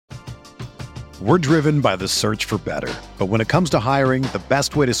We're driven by the search for better. But when it comes to hiring, the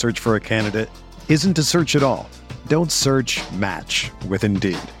best way to search for a candidate isn't to search at all. Don't search, match with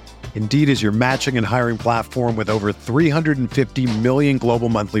Indeed. Indeed is your matching and hiring platform with over 350 million global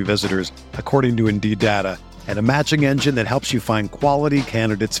monthly visitors, according to Indeed data, and a matching engine that helps you find quality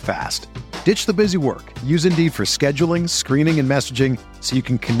candidates fast. Ditch the busy work. Use Indeed for scheduling, screening, and messaging so you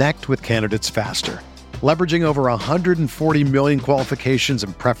can connect with candidates faster. Leveraging over 140 million qualifications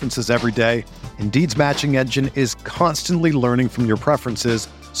and preferences every day, Indeed's matching engine is constantly learning from your preferences,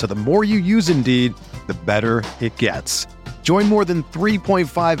 so the more you use Indeed, the better it gets. Join more than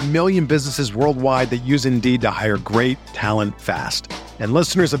 3.5 million businesses worldwide that use Indeed to hire great talent fast. And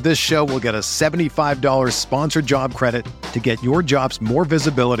listeners of this show will get a $75 sponsored job credit to get your jobs more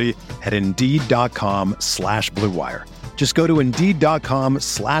visibility at Indeed.com/Blue Wire. Just go to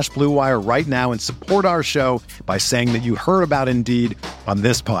Indeed.com/Blue Wire right now and support our show by saying that you heard about Indeed on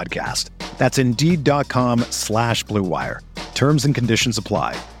this podcast. That's Indeed.com/Blue Wire. Terms and conditions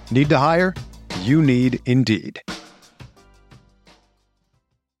apply. Need to hire? You need Indeed.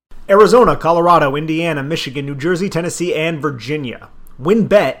 Arizona, Colorado, Indiana, Michigan, New Jersey, Tennessee, and Virginia.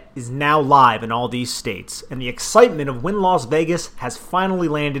 WynnBET is now live in all these states, and the excitement of Wynn Las Vegas has finally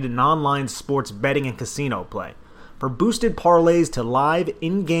landed in online sports betting and casino play. For boosted parlays to live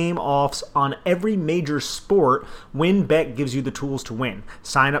in-game offs on every major sport, WynnBET gives you the tools to win.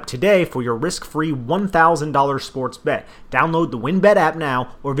 Sign up today for your risk-free $1,000 sports bet. Download the WynnBET app now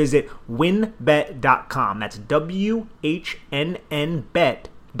or visit wynnbet.com. That's WHNN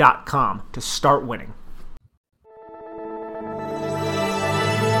bet.com to start winning.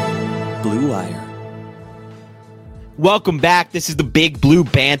 Blue Wire. Welcome back. This is the Big Blue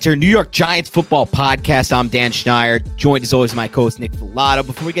Banter, New York Giants football podcast. I'm Dan Schneider, joined as always by my co-host Nick Filato.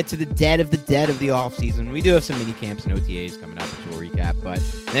 Before we get to the dead of the offseason, we do have some mini camps and OTAs coming up, which we'll recap, but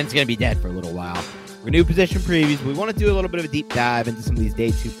then it's going to be dead for a little while. We're new position previews. We want to do a little bit of a deep dive into some of these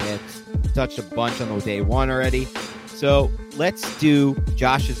day 2 picks. We touched a bunch on the day 1 already. So let's do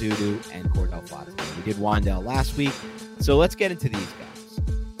Josh Ezeudu and Cordell Flotson. We did Wan'Dale last week, so let's get into these guys.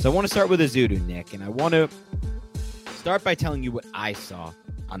 So I want to start with Ezeudu, Nick, and I want to start by telling you what I saw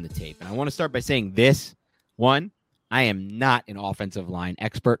on the tape. And I want to start by saying this. One, I am not an offensive line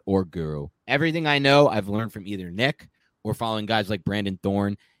expert or guru. Everything I know, I've learned from either Nick or following guys like Brandon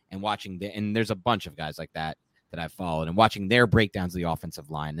Thorne and and there's a bunch of guys like that I've followed and watching their breakdowns of the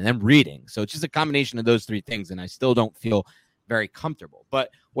offensive line and then reading. So it's just a combination of those 3 things, and I still don't feel very comfortable. But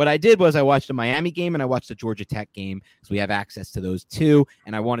what I did was I watched a Miami game and I watched the Georgia Tech game, so we have access to those 2,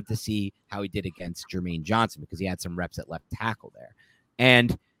 and I wanted to see how he did against Jermaine Johnson because he had some reps at left tackle there.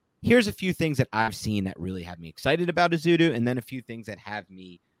 And here's a few things that I've seen that really have me excited about Ezeudu, and then a few things that have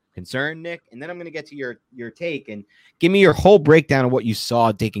me concerned, Nick, and then I'm going to get to your take and give me your whole breakdown of what you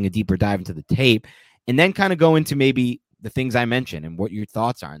saw, taking a deeper dive into the tape, and then kind of go into maybe the things I mentioned and what your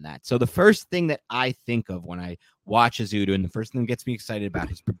thoughts are on that. So the first thing that I think of when I watch Ezeudu, and the first thing that gets me excited about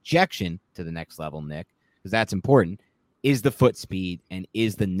his projection to the next level, Nick, because that's important, is the foot speed and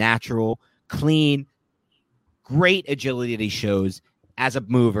is the natural, clean, great agility that he shows as a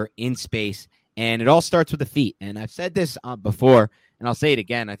mover in space. And it all starts with the feet. And I've said this before, and I'll say it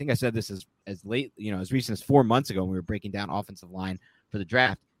again. I think I said this as late, as recent as 4 months ago when we were breaking down offensive line for the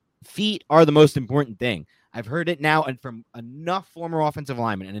draft. Feet are the most important thing. I've heard it now and from enough former offensive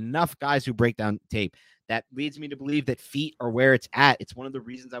linemen and enough guys who break down tape that leads me to believe that feet are where it's at. It's one of the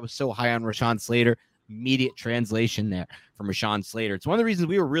reasons I was so high on Rashawn Slater. Immediate translation there from Rashawn Slater. It's one of the reasons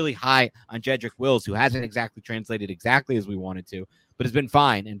we were really high on Jedrick Wills, who hasn't exactly translated exactly as we wanted to, but has been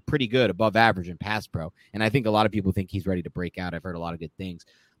fine and pretty good, above average in pass pro. And I think a lot of people think he's ready to break out. I've heard a lot of good things.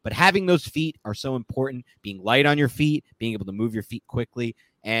 But having those feet are so important, being light on your feet, being able to move your feet quickly,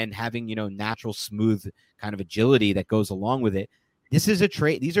 and having, natural, smooth kind of agility that goes along with it. This is a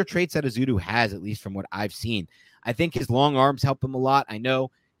trait. These are traits that Ezeudu has, at least from what I've seen. I think his long arms help him a lot. I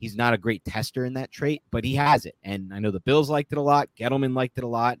know he's not a great tester in that trait, but he has it. And I know the Bills liked it a lot. Gettleman liked it a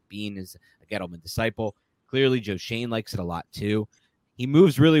lot. Bean is a Gettleman disciple. Clearly, Joe Shane likes it a lot too. He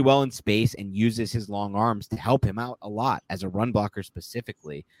moves really well in space and uses his long arms to help him out a lot as a run blocker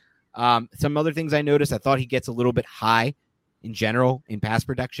specifically. Some other things I noticed, I thought he gets a little bit high in general in pass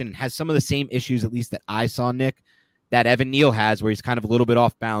protection and has some of the same issues, at least that I saw, Nick, that Evan Neal has, where he's kind of a little bit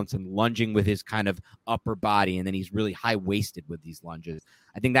off balance and lunging with his kind of upper body, and then he's really high-waisted with these lunges.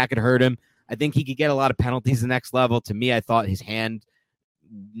 I think that could hurt him. I think he could get a lot of penalties the next level. To me, I thought his hand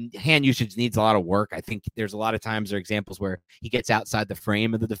usage needs a lot of work. I think there's a lot of times or examples where he gets outside the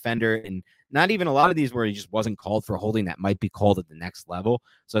frame of the defender, and not even a lot of these where he just wasn't called for holding that might be called at the next level.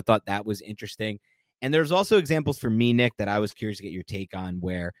 So I thought that was interesting. And there's also examples for me, Nick, that I was curious to get your take on,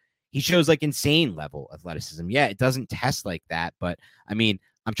 where he shows like insane level athleticism. Yeah, it doesn't test like that, but I mean,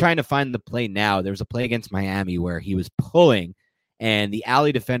 I'm trying to find the play now. There was a play against Miami where he was pulling and the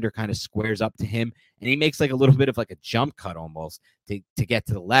alley defender kind of squares up to him and he makes like a little bit of like a jump cut almost to get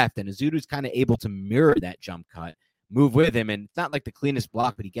to the left. And Ezeudu's kind of able to mirror that jump cut, move with him. And it's not like the cleanest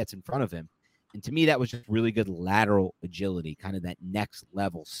block, but he gets in front of him. And to me, that was just really good lateral agility, kind of that next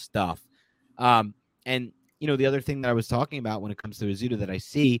level stuff. And, you know, the other thing that I was talking about when it comes to Ezeudu that I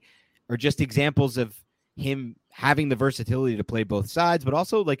see are just examples of him having the versatility to play both sides, but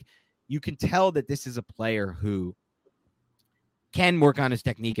also like you can tell that this is a player who can work on his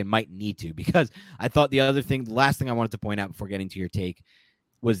technique and might need to, because I thought the last thing I wanted to point out before getting to your take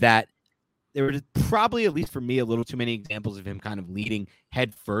was that there were probably, at least for me, a little too many examples of him kind of leading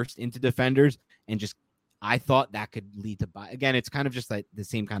head first into defenders. And just, I thought that could lead to, again, it's kind of just like the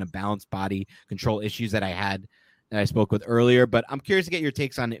same kind of balanced body control issues that I spoke with earlier, but I'm curious to get your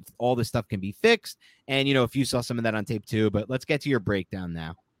takes on if all this stuff can be fixed. And, you know, if you saw some of that on tape too, but let's get to your breakdown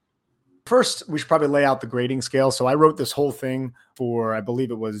now. First, we should probably lay out the grading scale. So I wrote this whole thing for, I believe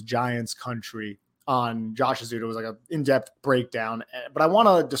it was Giants Country on Josh Ezeudu. It was like an in-depth breakdown, but I want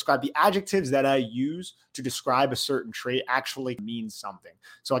to describe the adjectives that I use to describe a certain trait actually means something.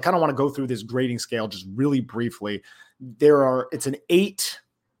 So I kind of want to go through this grading scale just really briefly. It's an eight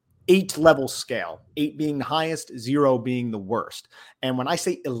level scale, 8 being the highest, 0 being the worst. And when I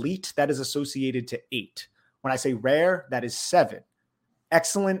say elite, that is associated to 8. When I say rare, that is 7.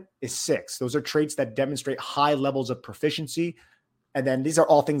 Excellent is 6. Those are traits that demonstrate high levels of proficiency. And then these are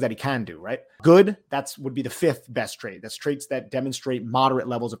all things that he can do, right? Good, would be the 5th best trait. That's traits that demonstrate moderate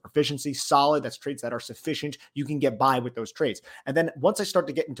levels of proficiency. Solid, that's traits that are sufficient. You can get by with those traits. And then once I start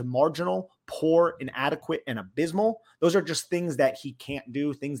to get into marginal, poor, inadequate, and abysmal, those are just things that he can't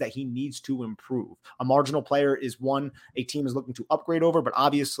do, things that he needs to improve. A marginal player is one a team is looking to upgrade over, but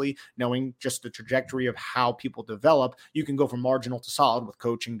obviously knowing just the trajectory of how people develop, you can go from marginal to solid with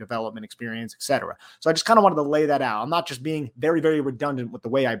coaching, development, experience, etc. So I just kind of wanted to lay that out. I'm not just being very, very redundant with the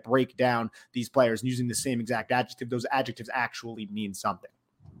way I break down these players and using the same exact adjective. Those adjectives actually mean something.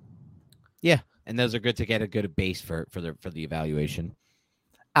 Yeah, and those are good to get a good base for the evaluation.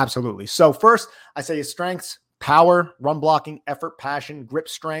 Absolutely. So first, I say his strengths: power, run blocking, effort, passion, grip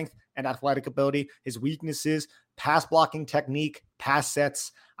strength, and athletic ability. His weaknesses: pass blocking technique, pass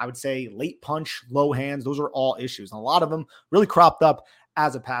sets. I would say late punch, low hands. Those are all issues. And a lot of them really cropped up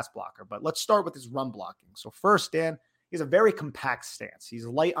as a pass blocker. But let's start with his run blocking. So first, Dan, he has a very compact stance. He's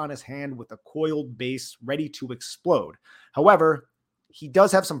light on his hand with a coiled base ready to explode. However, he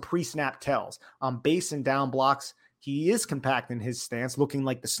does have some pre-snap tells. On base and down blocks, he is compact in his stance, looking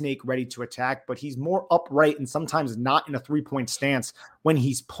like the snake ready to attack, but he's more upright and sometimes not in a three-point stance when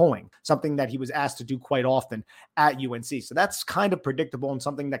he's pulling, something that he was asked to do quite often at UNC. So that's kind of predictable and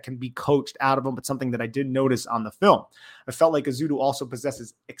something that can be coached out of him, but something that I did notice on the film. I felt like Ezeudu also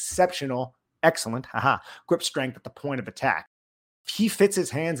possesses excellent grip strength at the point of attack. If he fits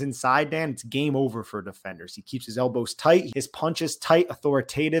his hands inside, Dan, it's game over for defenders. He keeps his elbows tight. His punch is tight,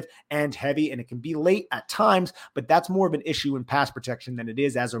 authoritative, and heavy, and it can be late at times, but that's more of an issue in pass protection than it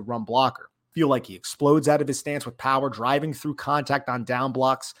is as a run blocker. Feel like he explodes out of his stance with power, driving through contact on down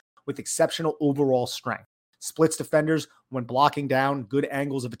blocks with exceptional overall strength. Splits defenders when blocking down, good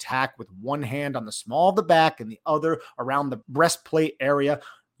angles of attack with one hand on the small of the back and the other around the breastplate area,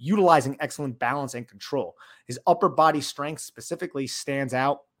 utilizing excellent balance and control. His upper body strength specifically stands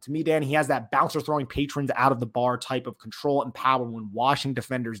out. To me, Dan, he has that bouncer throwing patrons out of the bar type of control and power when washing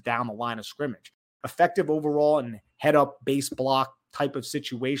defenders down the line of scrimmage. Effective overall in head-up, base block type of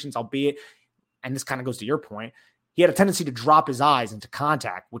situations, albeit, and this kind of goes to your point, he had a tendency to drop his eyes into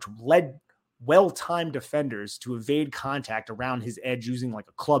contact, which led well-timed defenders to evade contact around his edge using like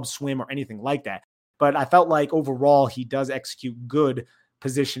a club swim or anything like that. But I felt like overall he does execute good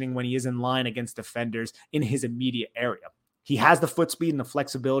positioning when he is in line against defenders in his immediate area. He has the foot speed and the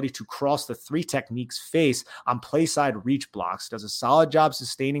flexibility to cross the 3 techniques face on play side reach blocks, does a solid job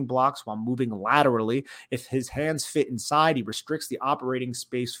sustaining blocks while moving laterally. If his hands fit inside, he restricts the operating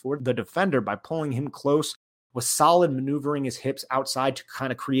space for the defender by pulling him close with solid maneuvering his hips outside to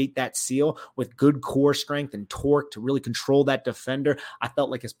kind of create that seal with good core strength and torque to really control that defender. I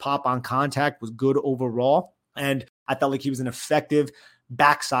felt like his pop on contact was good overall, and I felt like he was an effective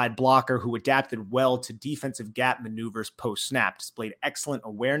backside blocker who adapted well to defensive gap maneuvers post-snap, displayed excellent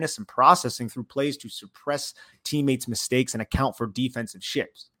awareness and processing through plays to suppress teammates' mistakes and account for defensive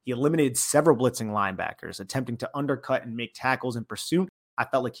shifts. He eliminated several blitzing linebackers, attempting to undercut and make tackles in pursuit. I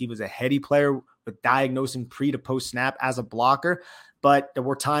felt like he was a heady player with diagnosing pre to post-snap as a blocker, but there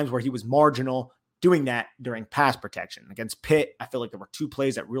were times where he was marginal doing that during pass protection. Against Pitt, I feel like there were two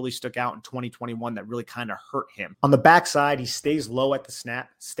plays that really stuck out in 2021 that really kind of hurt him. On the backside, he stays low at the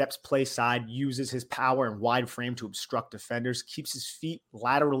snap, steps play side, uses his power and wide frame to obstruct defenders, keeps his feet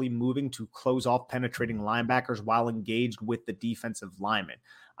laterally moving to close off penetrating linebackers while engaged with the defensive lineman.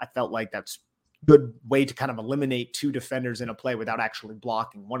 I felt like that's good way to kind of eliminate two defenders in a play without actually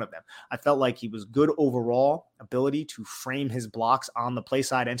blocking one of them. I felt like he was good overall ability to frame his blocks on the play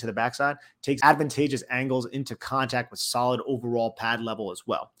side and to the backside, takes advantageous angles into contact with solid overall pad level as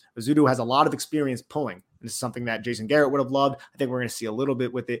well. Ezeudu has a lot of experience pulling, and this is something that Jason Garrett would have loved. I think we're going to see a little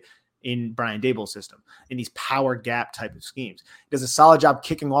bit with it in Brian Daboll's system, in these power gap type of schemes. He does a solid job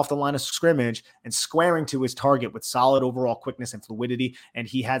kicking off the line of scrimmage and squaring to his target with solid overall quickness and fluidity, and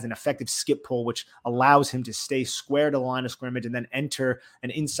he has an effective skip pull, which allows him to stay square to the line of scrimmage and then enter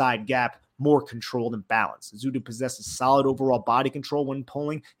an inside gap more controlled and balanced. Ezeudu possesses solid overall body control when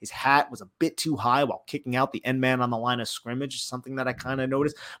pulling. His hat was a bit too high while kicking out the end man on the line of scrimmage, something that I kind of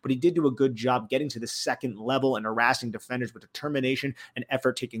noticed, but he did do a good job getting to the second level and harassing defenders with determination and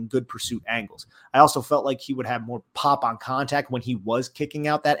effort, taking good pursuit angles. I also felt like he would have more pop on contact when he was kicking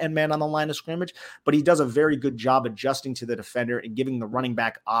out that end man on the line of scrimmage, but he does a very good job adjusting to the defender and giving the running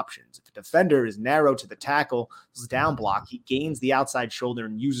back options. If the defender is narrow to the tackle's down block, he gains the outside shoulder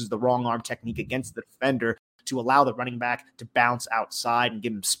and uses the wrong arm technique against the defender to allow the running back to bounce outside and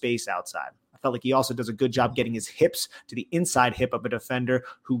give him space outside. I felt like he also does a good job getting his hips to the inside hip of a defender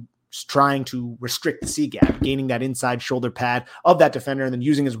who's trying to restrict the C gap, gaining that inside shoulder pad of that defender and then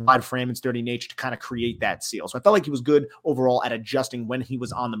using his wide frame and sturdy nature to kind of create that seal. So I felt like he was good overall at adjusting when he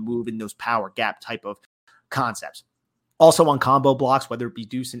was on the move in those power gap type of concepts. Also on combo blocks, whether it be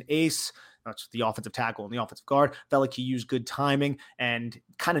deuce and ace, that's the offensive tackle and the offensive guard, felt like he used good timing and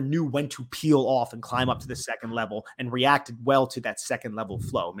kind of knew when to peel off and climb up to the second level and reacted well to that second level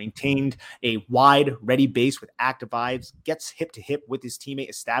flow. Maintained a wide, ready base with active eyes, gets hip to hip with his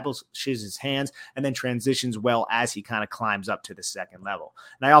teammate, establishes his hands, and then transitions well as he kind of climbs up to the second level.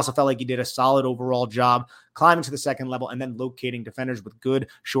 And I also felt like he did a solid overall job climbing to the second level and then locating defenders with good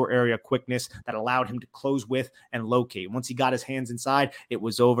short area quickness that allowed him to close with and locate. Once he got his hands inside, it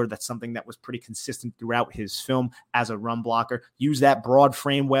was over. That's something that was pretty consistent throughout his film as a run blocker. Use that broad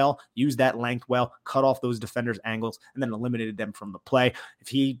frame well, use that length well, cut off those defenders' angles, and then eliminated them from the play. If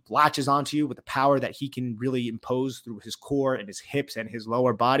he latches onto you with the power that he can really impose through his core and his hips and his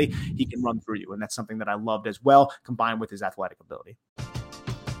lower body, he can run through you. And that's something that I loved as well, combined with his athletic ability.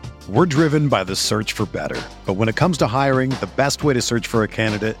 We're driven by the search for better. But when it comes to hiring, the best way to search for a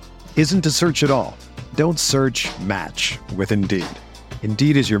candidate isn't to search at all. Don't search, match with Indeed.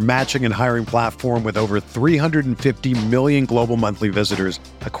 Indeed is your matching and hiring platform with over 350 million global monthly visitors,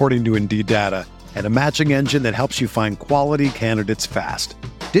 according to Indeed data, and a matching engine that helps you find quality candidates fast.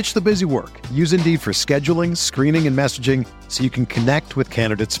 Ditch the busy work. Use Indeed for scheduling, screening, and messaging so you can connect with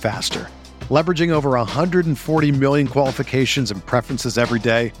candidates faster. Leveraging over 140 million qualifications and preferences every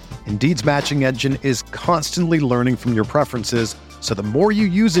day, Indeed's matching engine is constantly learning from your preferences, so the more you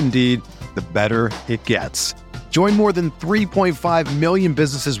use Indeed, the better it gets. Join more than 3.5 million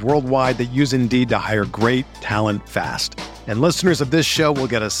businesses worldwide that use Indeed to hire great talent fast. And listeners of this show will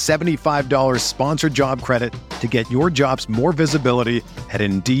get a $75 sponsored job credit to get your jobs more visibility at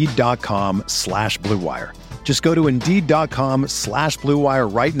Indeed.com/Blue Wire. Just go to Indeed.com/Blue Wire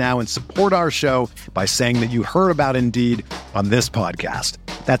right now and support our show by saying that you heard about Indeed on this podcast.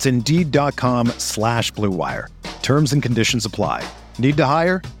 That's Indeed.com/Blue Wire. Terms and conditions apply. Need to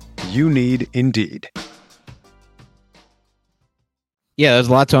hire? You need Indeed. Yeah, there's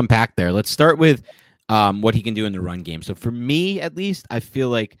a lot to unpack there. Let's start with what he can do in the run game. So for me, at least, I feel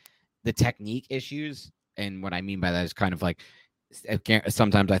like the technique issues, and what I mean by that is kind of like,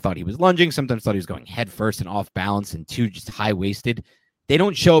 sometimes I thought he was lunging, sometimes thought he was going head first and off balance and too just high waisted. They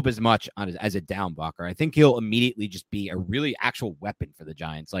don't show up as much as a down blocker. I think he'll immediately just be a really actual weapon for the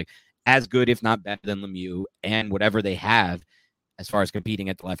Giants, like as good, if not better than Lemieux and whatever they have as far as competing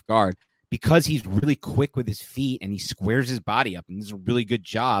at the left guard, because he's really quick with his feet and he squares his body up and does a really good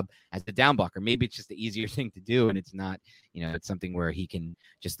job as the down blocker. Maybe it's just the easier thing to do, and it's not, it's something where he can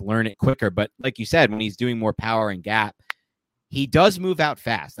just learn it quicker. But like you said, when he's doing more power and gap, he does move out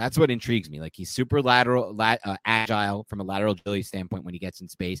fast. That's what intrigues me. Like, he's super agile from a lateral agility standpoint when he gets in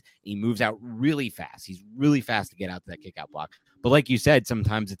space. He moves out really fast. He's really fast to get out to that kick out block. But like you said,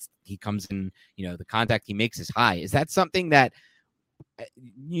 sometimes he comes in, the contact he makes is high. Is that something that,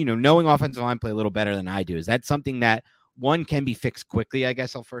 knowing offensive line play a little better than I do, is that something that, one, can be fixed quickly? I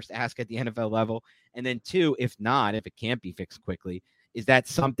guess I'll first ask at the NFL level. And then two, if it can't be fixed quickly, is that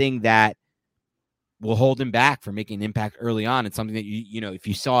something that will hold him back from making an impact early on. It's something that you know, if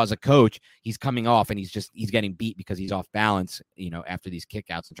you saw as a coach, he's coming off and he's getting beat because he's off balance, you know, after these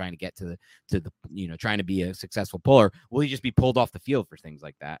kickouts and trying to get to the you know, trying to be a successful puller. Will he just be pulled off the field for things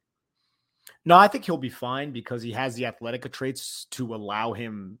like that? No, I think he'll be fine because he has the athletic traits to allow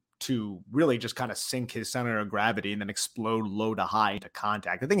him to really just kind of sink his center of gravity and then explode low to high into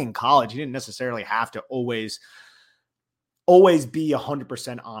contact. I think in college, he didn't necessarily have to always be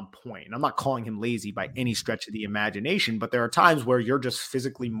 100% on point. And I'm not calling him lazy by any stretch of the imagination, but there are times where you're just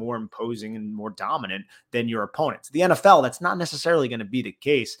physically more imposing and more dominant than your opponents. The NFL, that's not necessarily going to be the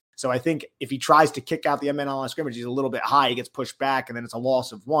case. So I think if he tries to kick out the MN on scrimmage, he's a little bit high, he gets pushed back, and then it's a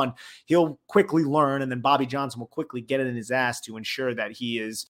loss of 1. He'll quickly learn, and then Bobby Johnson will quickly get it in his ass to ensure that he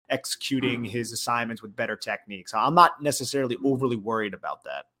is executing his assignments with better techniques. So I'm not necessarily overly worried about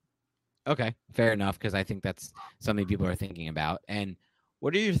that. Okay, fair enough, because I think that's something people are thinking about. And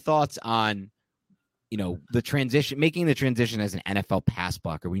what are your thoughts on, you know, the transition, making the transition as an NFL pass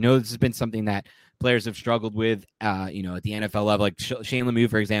blocker? We know this has been something that players have struggled with, you know, at the NFL level. Like Shane Lemieux,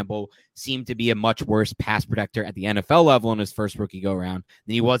 for example, seemed to be a much worse pass protector at the NFL level in his first rookie go-around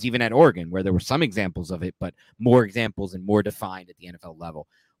than he was even at Oregon, where there were some examples of it, but more examples and more defined at the NFL level.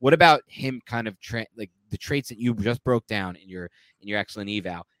 What about him kind of like the traits that you just broke down in your excellent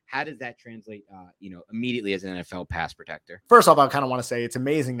eval? How does that translate, you know, immediately as an NFL pass protector? First off, I kind of want to say it's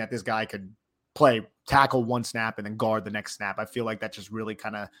amazing that this guy could play tackle one snap and then guard the next snap. I feel like that just really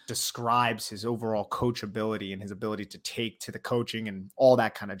kind of describes his overall coachability and his ability to take to the coaching and all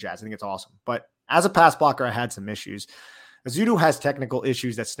that kind of jazz. I think it's awesome. But as a pass blocker, I had some issues. Ezeudu has technical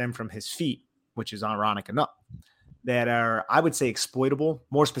issues that stem from his feet, which is ironic enough, that are, I would say, exploitable,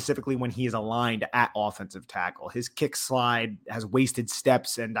 more specifically when he is aligned at offensive tackle. His kick slide has wasted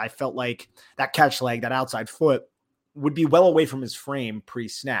steps, and I felt like that catch leg, that outside foot, would be well away from his frame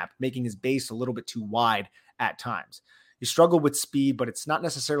pre-snap, making his base a little bit too wide at times. He struggled with speed, but it's not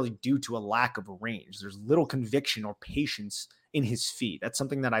necessarily due to a lack of range. There's little conviction or patience in his feet. That's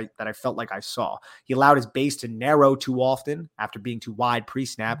something that I felt like I saw. He allowed his base to narrow too often after being too wide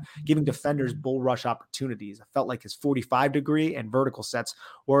pre-snap, giving defenders bull rush opportunities. I felt like his 45-degree and vertical sets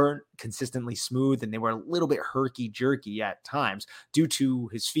weren't consistently smooth, and they were a little bit herky-jerky at times due to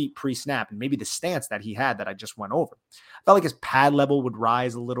his feet pre-snap and maybe the stance that he had that I just went over. I felt like his pad level would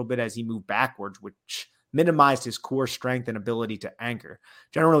rise a little bit as he moved backwards, which minimized his core strength and ability to anchor.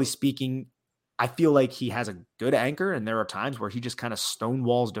 Generally speaking, I feel like he has a good anchor, and there are times where he just kind of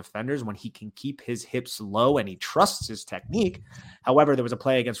stonewalls defenders when he can keep his hips low and he trusts his technique. However, there was a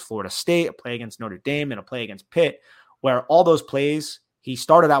play against Florida State, a play against Notre Dame, and a play against Pitt, where all those plays, he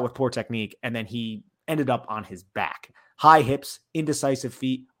started out with poor technique, and then he ended up on his back. High hips, indecisive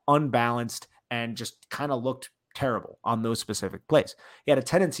feet, unbalanced, and just kind of looked terrible on those specific plays. He had a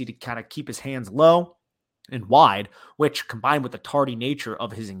tendency to kind of keep his hands low and wide, which combined with the tardy nature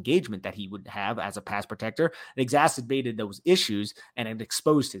of his engagement that he would have as a pass protector, it exacerbated those issues and it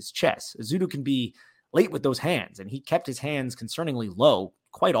exposed his chest. Ezeudu can be late with those hands, and he kept his hands concerningly low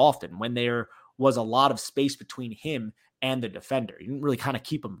quite often when there was a lot of space between him and the defender. You didn't really kind of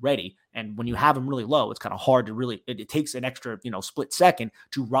keep him ready. And when you have him really low, it's kind of hard to really, it takes an extra, split second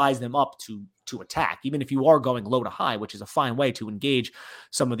to rise them up to attack, even if you are going low to high, which is a fine way to engage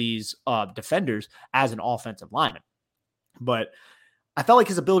some of these defenders as an offensive lineman. But I felt like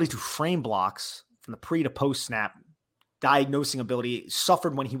his ability to frame blocks from the pre to post snap diagnosing ability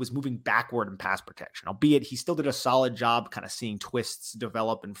suffered when he was moving backward in pass protection, albeit he still did a solid job kind of seeing twists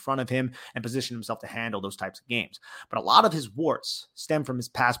develop in front of him and position himself to handle those types of games. But a lot of his warts stem from his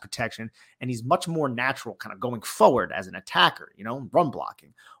pass protection, and he's much more natural kind of going forward as an attacker, run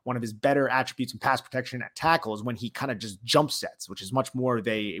blocking. One of his better attributes in pass protection at tackle is when he kind of just jump sets, which is much more of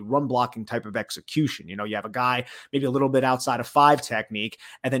a run blocking type of execution. You have a guy maybe a little bit outside of 5 technique,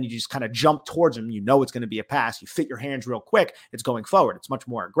 and then you just kind of jump towards him. It's going to be a pass. You fit your hands real quick. It's going forward. It's much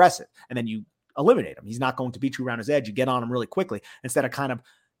more aggressive. And then you eliminate him. He's not going to beat you around his edge. You get on him really quickly instead of kind of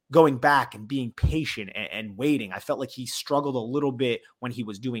going back and being patient and waiting. I felt like he struggled a little bit when he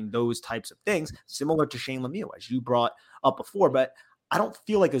was doing those types of things, similar to Shane Lemieux, as you brought up before. But I don't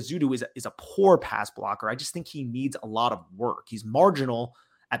feel like Ezeudu is a poor pass blocker. I just think he needs a lot of work. He's marginal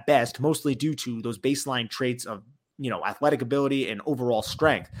at best, mostly due to those baseline traits of, athletic ability and overall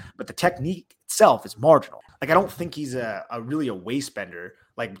strength. But the technique itself is marginal. Like, I don't think he's really a waist bender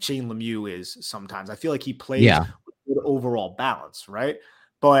like Shane Lemieux is sometimes. I feel like he plays with good overall balance, right?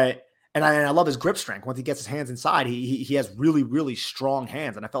 But And I love his grip strength. Once he gets his hands inside, he has really, really strong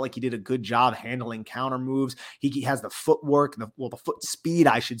hands. And I felt like he did a good job handling counter moves. He has the footwork, the foot speed,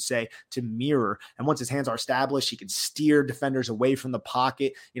 I should say, to mirror. And once his hands are established, he can steer defenders away from the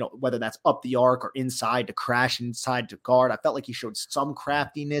pocket, whether that's up the arc or inside to crash inside to guard. I felt like he showed some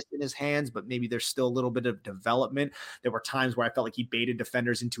craftiness in his hands, but maybe there's still a little bit of development. There were times where I felt like he baited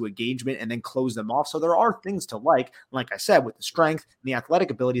defenders into engagement and then closed them off. So there are things to like I said, with the strength and the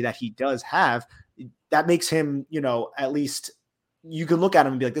athletic ability that he does have, that makes him, at least you can look at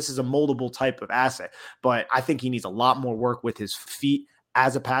him and be like, this is a moldable type of asset. But I think he needs a lot more work with his feet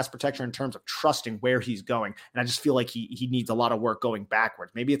as a pass protector in terms of trusting where he's going. And I just feel like he needs a lot of work going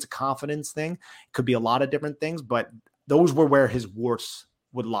backwards. Maybe it's a confidence thing. It could be a lot of different things, but those were where his warts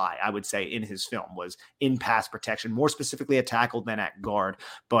would lie, I would say, in his film, was in pass protection, more specifically at tackle than at guard.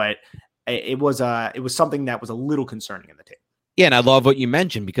 But it was something that was a little concerning in the tape. Yeah, and I love what you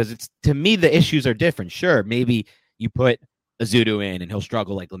mentioned, because it's, to me, the issues are different. Sure, maybe you put Ezeudu in and he'll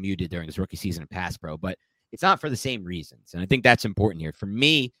struggle like Lemieux did during his rookie season in pass pro, but it's not for the same reasons. And I think that's important here. For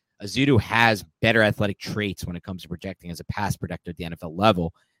me, Ezeudu has better athletic traits when it comes to projecting as a pass protector at the NFL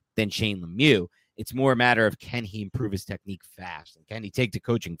level than Shane Lemieux. It's more a matter of, can he improve his technique fast, and can he take to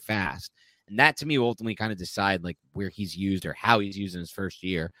coaching fast? And that, to me, will ultimately kind of decide like where he's used or how he's used in his first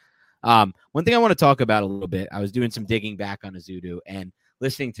year. One thing I want to talk about a little bit, I was doing some digging back on Ezeudu and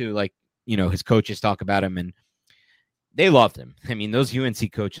listening to his coaches talk about him, and they loved him. I mean, those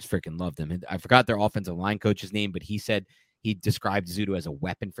UNC coaches freaking loved him. And I forgot their offensive line coach's name, but he said he described Ezeudu as a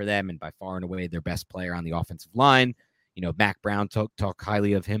weapon for them and by far and away their best player on the offensive line. Mac Brown talk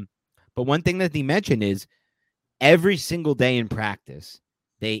highly of him. But one thing that he mentioned is every single day in practice,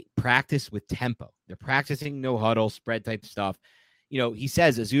 they practice with tempo. They're practicing no huddle, spread type stuff. He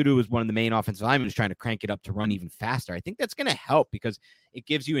says Ezeudu is one of the main offensive linemen who's trying to crank it up to run even faster. I think that's going to help because it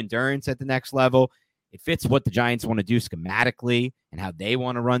gives you endurance at the next level. It fits what the Giants want to do schematically and how they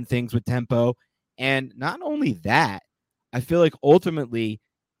want to run things with tempo. And not only that, I feel like ultimately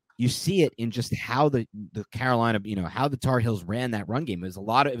you see it in just how the Carolina, how the Tar Heels ran that run game. It was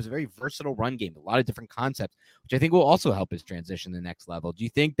a very versatile run game, a lot of different concepts, which I think will also help his transition to the next level. Do you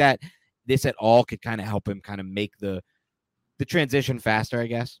think that this at all could kind of help him kind of make the transition faster, I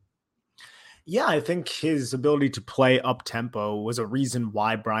guess? Yeah, I think his ability to play up tempo was a reason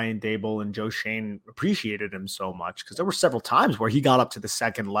why Brian Daboll and Joe Schoen appreciated him so much, because there were several times where he got up to the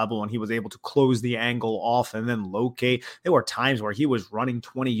second level and he was able to close the angle off and then locate. There were times where he was running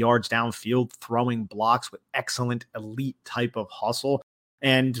 20 yards downfield, throwing blocks with excellent elite type of hustle.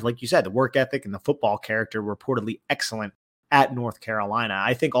 And like you said, the work ethic and the football character were reportedly excellent at North Carolina.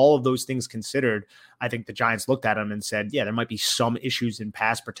 I think all of those things considered, I think the Giants looked at him and said, yeah, there might be some issues in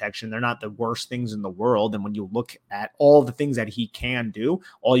pass protection. They're not the worst things in the world. And when you look at all the things that he can do,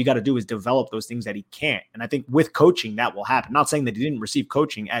 all you got to do is develop those things that he can't. And I think with coaching, that will happen. Not saying that he didn't receive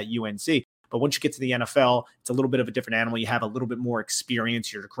coaching at UNC, but once you get to the NFL, it's a little bit of a different animal. You have a little bit more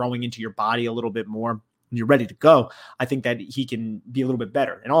experience. You're growing into your body a little bit more. You're ready to go. I think that he can be a little bit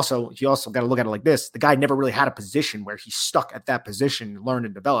better. And also, you also got to look at it like this. The guy never really had a position where he stuck at that position, learned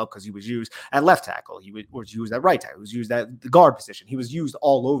and developed, because he was used at left tackle. He was used at right tackle. He was used at the guard position. He was used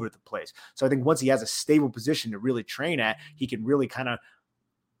all over the place. So I think once he has a stable position to really train at, he can really kind of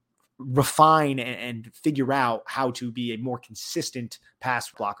refine and figure out how to be a more consistent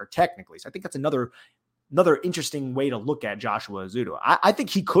pass blocker technically. So I think that's another interesting way to look at Joshua Ezeudu. I think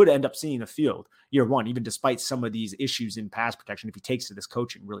he could end up seeing the field year one, even despite some of these issues in pass protection, if he takes to this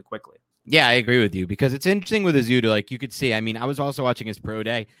coaching really quickly. Yeah, I agree with you, because it's interesting with Ezeudu. Like you could see, I mean, I was also watching his pro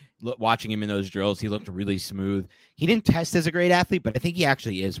day, watching him in those drills. He looked really smooth. He didn't test as a great athlete, but I think he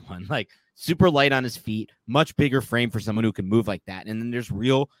actually is one. Like super light on his feet, much bigger frame for someone who can move like that. And then there's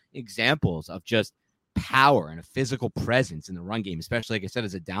real examples of just power and a physical presence in the run game, especially, like I said,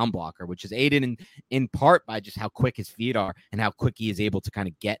 as a down blocker, which is aided in part by just how quick his feet are and how quick he is able to kind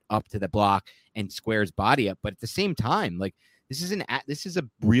of get up to the block and square his body up. But at the same time, like this is a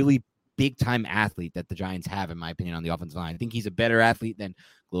really big time athlete that the Giants have, in my opinion, on the offensive line. I think he's a better athlete than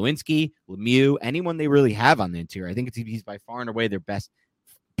Glowinski, Lemieux, anyone they really have on the interior. I think he's by far and away their best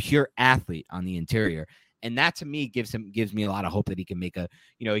pure athlete on the interior. And that to me gives me a lot of hope that he can make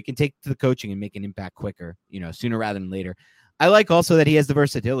he can take to the coaching and make an impact quicker, sooner rather than later. I like also that he has the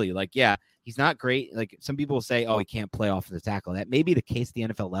versatility. Like, yeah, he's not great. Like some people will say, oh, he can't play off the tackle. That may be the case at the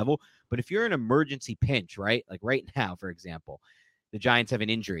NFL level. But if you're in an emergency pinch, right? Like right now, for example, the Giants have an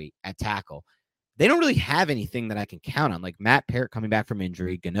injury at tackle. They don't really have anything that I can count on. Like Matt Parrott coming back from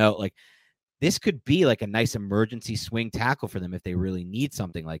injury, Gano, like this could be like a nice emergency swing tackle for them if they really need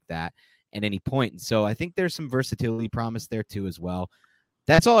something like that at any point. And so I think there's some versatility promise there too as well.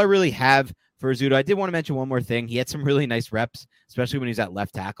 That's all I really have for Ezeudu. I did want to mention one more thing. He had some really nice reps, especially when he was at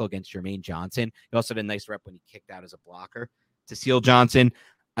left tackle against Jermaine Johnson. He also had a nice rep when he kicked out as a blocker to Seal Johnson.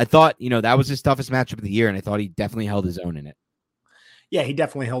 I thought, that was his toughest matchup of the year, and I thought he definitely held his own in it. Yeah, he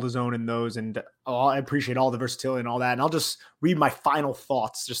definitely held his own in those, and I appreciate all the versatility and all that. And I'll just read my final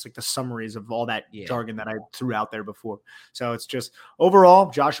thoughts, just like the summaries of all that jargon that I threw out there before. So it's just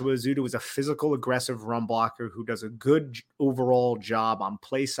overall, Joshua Ezeudu is a physical, aggressive run blocker who does a good overall job on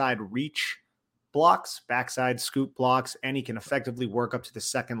play side reach blocks, backside scoop blocks, and he can effectively work up to the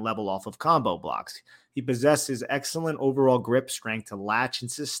second level off of combo blocks. He possesses excellent overall grip strength to latch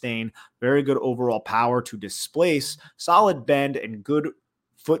and sustain, very good overall power to displace, solid bend, and good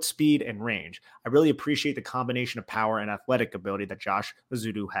foot speed and range. I really appreciate the combination of power and athletic ability that Josh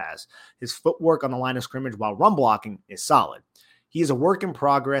Ezeudu has. His footwork on the line of scrimmage while run blocking is solid. He is a work in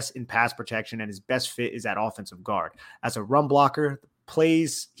progress in pass protection, and his best fit is at offensive guard. As a run blocker,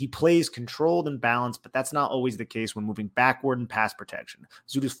 he plays controlled and balanced, but that's not always the case when moving backward in pass protection.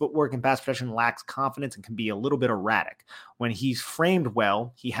 Ezeudu's footwork in pass protection lacks confidence and can be a little bit erratic. When he's framed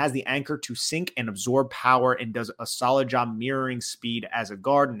well, he has the anchor to sink and absorb power and does a solid job mirroring speed as a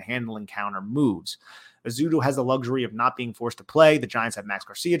guard and handling counter moves. Ezeudu has the luxury of not being forced to play. The Giants have Max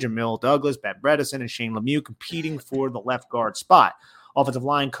Garcia, Jamil Douglas, Ben Bredesen, and Shane Lemieux competing for the left guard spot. Offensive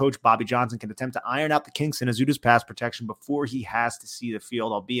line coach Bobby Johnson can attempt to iron out the kinks in Ezeudu's pass protection before he has to see the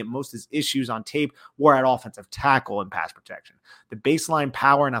field, albeit most of his issues on tape were at offensive tackle and pass protection. The baseline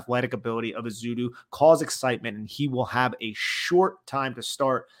power and athletic ability of Ezeudu cause excitement, and he will have a short time to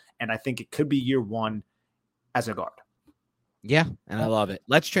start, and I think it could be year one as a guard. Yeah, and I love it.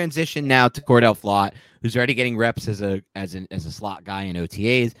 Let's transition now to Cordell Flott, who's already getting reps as a slot guy in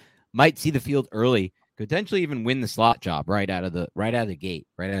OTAs. Might see the field early, potentially even win the slot job right out of the gate,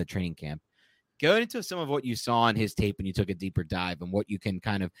 right out of training camp. Go into some of what you saw on his tape when you took a deeper dive and what you can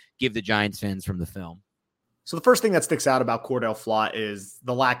kind of give the Giants fans from the film. So the first thing that sticks out about Cordell Flott is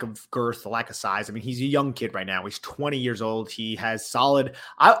the lack of girth, the lack of size. I mean, he's a young kid right now. He's 20 years old. He has solid,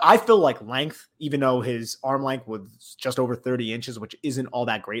 I feel like length, even though his arm length was just over 30 inches, which isn't all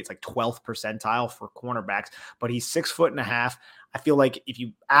that great. It's like 12th percentile for cornerbacks, but he's 6'1.5". I feel like if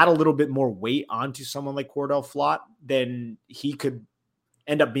you add a little bit more weight onto someone like Cordell Flott, then he could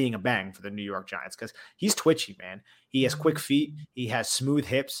end up being a bang for the New York Giants because he's twitchy, man. He has quick feet. He has smooth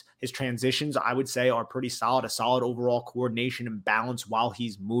hips. His transitions, I would say, are pretty solid, a solid overall coordination and balance while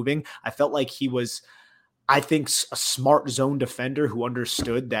he's moving. I felt like he was, I think, a smart zone defender who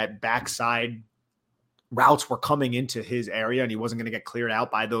understood that backside routes were coming into his area and he wasn't going to get cleared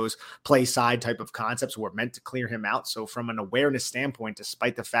out by those play side type of concepts who were meant to clear him out. So from an awareness standpoint,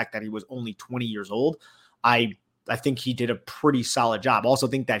 despite the fact that he was only 20 years old, I think he did a pretty solid job. Also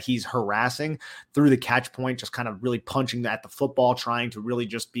think that he's harassing through the catch point, just kind of really punching at the football, trying to really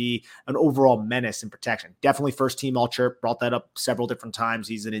just be an overall menace and protection. Definitely first team all chirp, brought that up several different times.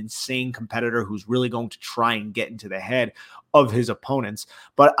 He's an insane competitor who's really going to try and get into the head of his opponents.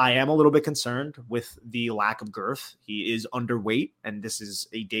 But I am a little bit concerned with the lack of girth. He is underweight, and this is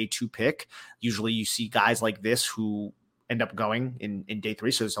a day 2 pick. Usually you see guys like this who end up going in day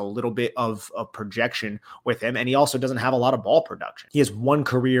 3. So there's a little bit of a projection with him. And he also doesn't have a lot of ball production. He has 1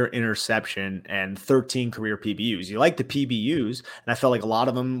 career interception and 13 career PBUs. You like the PBUs, and I felt like a lot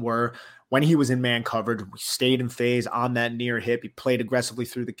of them were when he was in man coverage, we stayed in phase on that near hip. He played aggressively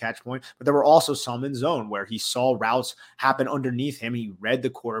through the catch point, but there were also some in zone where he saw routes happen underneath him. He read the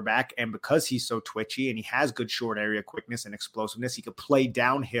quarterback, and because he's so twitchy and he has good short area quickness and explosiveness, he could play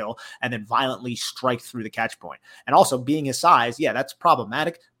downhill and then violently strike through the catch point. And also being his size, yeah, that's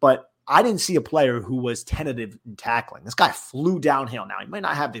problematic, but I didn't see a player who was tentative in tackling. This guy flew downhill. Now, he might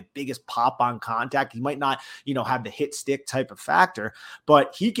not have the biggest pop on contact. He might not, have the hit stick type of factor,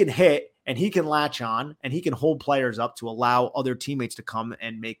 but he can hit and he can latch on and he can hold players up to allow other teammates to come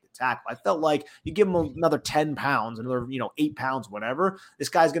and make the tackle. I felt like you give him another 10 pounds, another, 8 pounds, whatever, this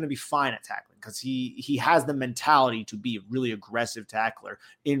guy's going to be fine at tackling because he has the mentality to be a really aggressive tackler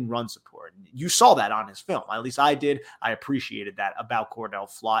in run support. You saw that on his film. At least I did. I appreciated that about Cordell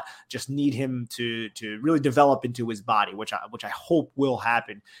Flott. Just need him to really develop into his body, which I hope will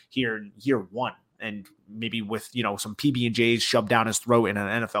happen here in year 1. And maybe with, some PB&Js shoved down his throat in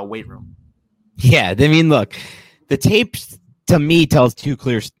an NFL weight room. Yeah. I mean, look, the tape to me tells a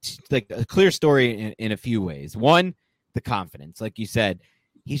clear story in a few ways. One, the confidence. Like you said,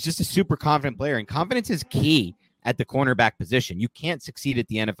 he's just a super confident player, and confidence is key at the cornerback position. You can't succeed at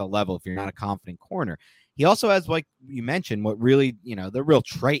the NFL level if you're not a confident corner. He also has, like you mentioned, what really, the real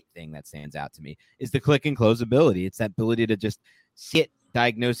trait thing that stands out to me is the click and close ability. It's that ability to just sit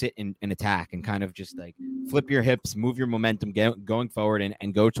diagnose it and attack and kind of just like flip your hips, move your momentum going forward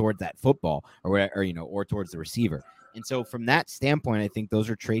and go towards that football or towards the receiver. And so from that standpoint, I think those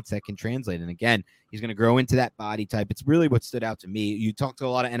are traits that can translate. And again, he's going to grow into that body type. It's really what stood out to me. You talk to a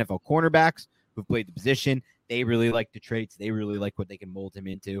lot of NFL cornerbacks who've played the position. They really like the traits. They really like what they can mold him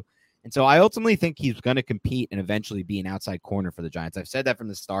into. And so I ultimately think he's going to compete and eventually be an outside corner for the Giants. I've said that from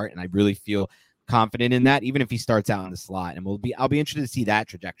the start, and I really feel confident in that, even if he starts out in the slot. And I'll be interested to see that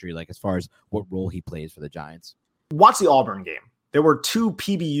trajectory, like as far as what role he plays for the Giants. Watch the Auburn game. There were 2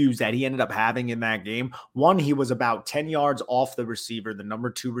 PBUs that he ended up having in that game. One, he was about 10 yards off the receiver, the number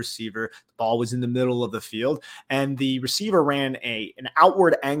 2 receiver. The ball was in the middle of the field, and the receiver ran an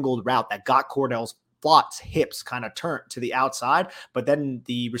outward angled route that got Cordell Flott's hips kind of turned to the outside, but then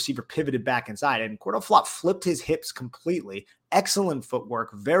the receiver pivoted back inside, and Cordell Flott flipped his hips completely. Excellent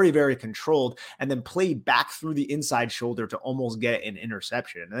footwork, very, very controlled, and then played back through the inside shoulder to almost get an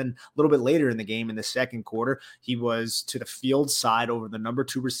interception. And then a little bit later in the game, in the second quarter, he was to the field side over the number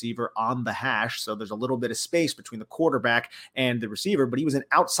 2 receiver on the hash. So there's a little bit of space between the quarterback and the receiver, but he was in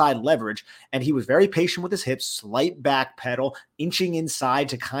outside leverage, and he was very patient with his hips, slight back pedal, inching inside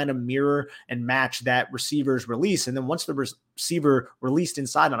to kind of mirror and match that receiver's release. And then once the receiver released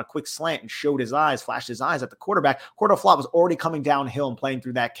inside on a quick slant and flashed his eyes at the quarterback, Cordell Flott was already coming downhill and playing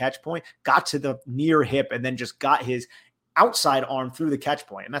through that catch point, got to the near hip, and then just got his outside arm through the catch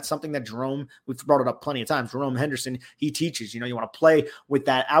point. And that's something that Jerome, we've brought it up plenty of times, Jerome Henderson, he teaches, you want to play with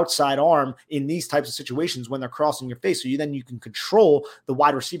that outside arm in these types of situations when they're crossing your face. So you can control the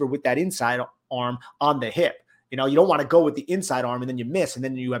wide receiver with that inside arm on the hip. You don't want to go with the inside arm and then you miss, and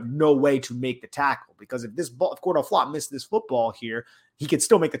then you have no way to make the tackle, because if Cordell Flott missed this football here, he could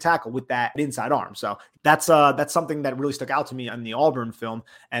still make the tackle with that inside arm. So that's something that really stuck out to me on the Auburn film.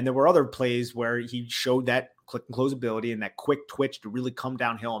 And there were other plays where he showed that click and close ability and that quick twitch to really come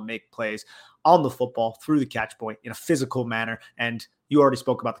downhill and make plays on the football through the catch point in a physical manner. And you already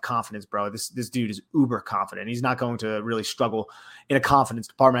spoke about the confidence, bro. This dude is uber confident. He's not going to really struggle in a confidence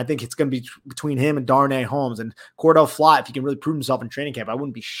department. I think it's going to be between him and Darnay Holmes. And Cordell Flott, if he can really prove himself in training camp, I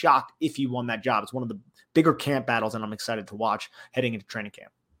wouldn't be shocked if he won that job. It's one of the bigger camp battles, and I'm excited to watch heading into training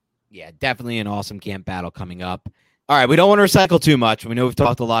camp. Yeah, definitely an awesome camp battle coming up. All right, we don't want to recycle too much. We know we've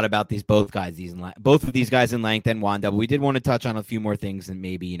talked a lot about both of these guys in length and Wanda, but we did want to touch on a few more things that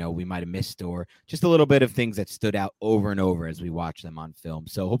maybe, we might have missed, or just a little bit of things that stood out over and over as we watch them on film.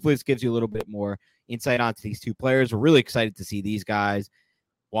 So hopefully this gives you a little bit more insight onto these 2 players. We're really excited to see these guys,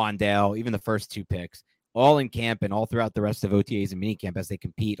 Wandale, even the first 2 picks, all in camp and all throughout the rest of OTAs and minicamp as they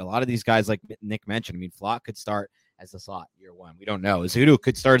compete. A lot of these guys, like Nick mentioned, Flott could start as the slot year 1. We don't know. Zudu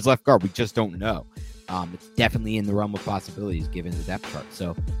could start as left guard. We just don't know. It's definitely in the realm of possibilities given the depth chart.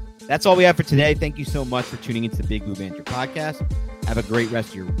 So that's all we have for today. Thank you so much for tuning into the Big Blue Banter podcast. Have a great rest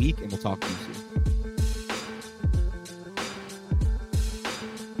of your week, and we'll talk to you soon.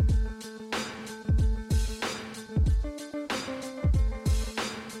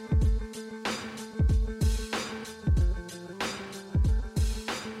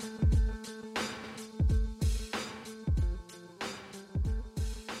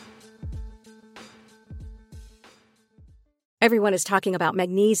 Everyone is talking about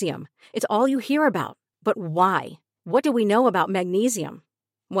magnesium. It's all you hear about. But why? What do we know about magnesium?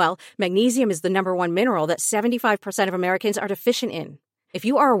 Well, magnesium is the #1 mineral that 75% of Americans are deficient in. If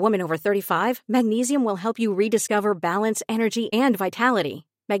you are a woman over 35, magnesium will help you rediscover balance, energy, and vitality.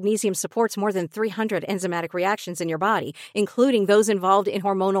 Magnesium supports more than 300 enzymatic reactions in your body, including those involved in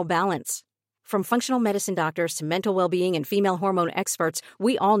hormonal balance. From functional medicine doctors to mental well-being and female hormone experts,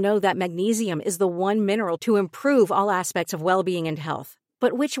 we all know that magnesium is the one mineral to improve all aspects of well-being and health.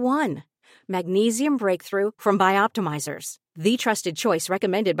 But which one? Magnesium Breakthrough from Bioptimizers, the trusted choice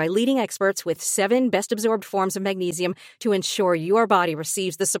recommended by leading experts with 7 best-absorbed forms of magnesium to ensure your body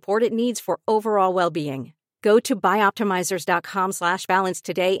receives the support it needs for overall well-being. Go to bioptimizers.com/balance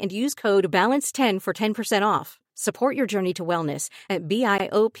today and use code BALANCE10 for 10% off. Support your journey to wellness at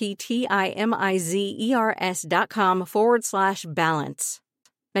bioptimizers.com/balance.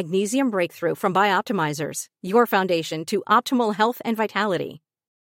 Magnesium Breakthrough from Bioptimizers, your foundation to optimal health and vitality.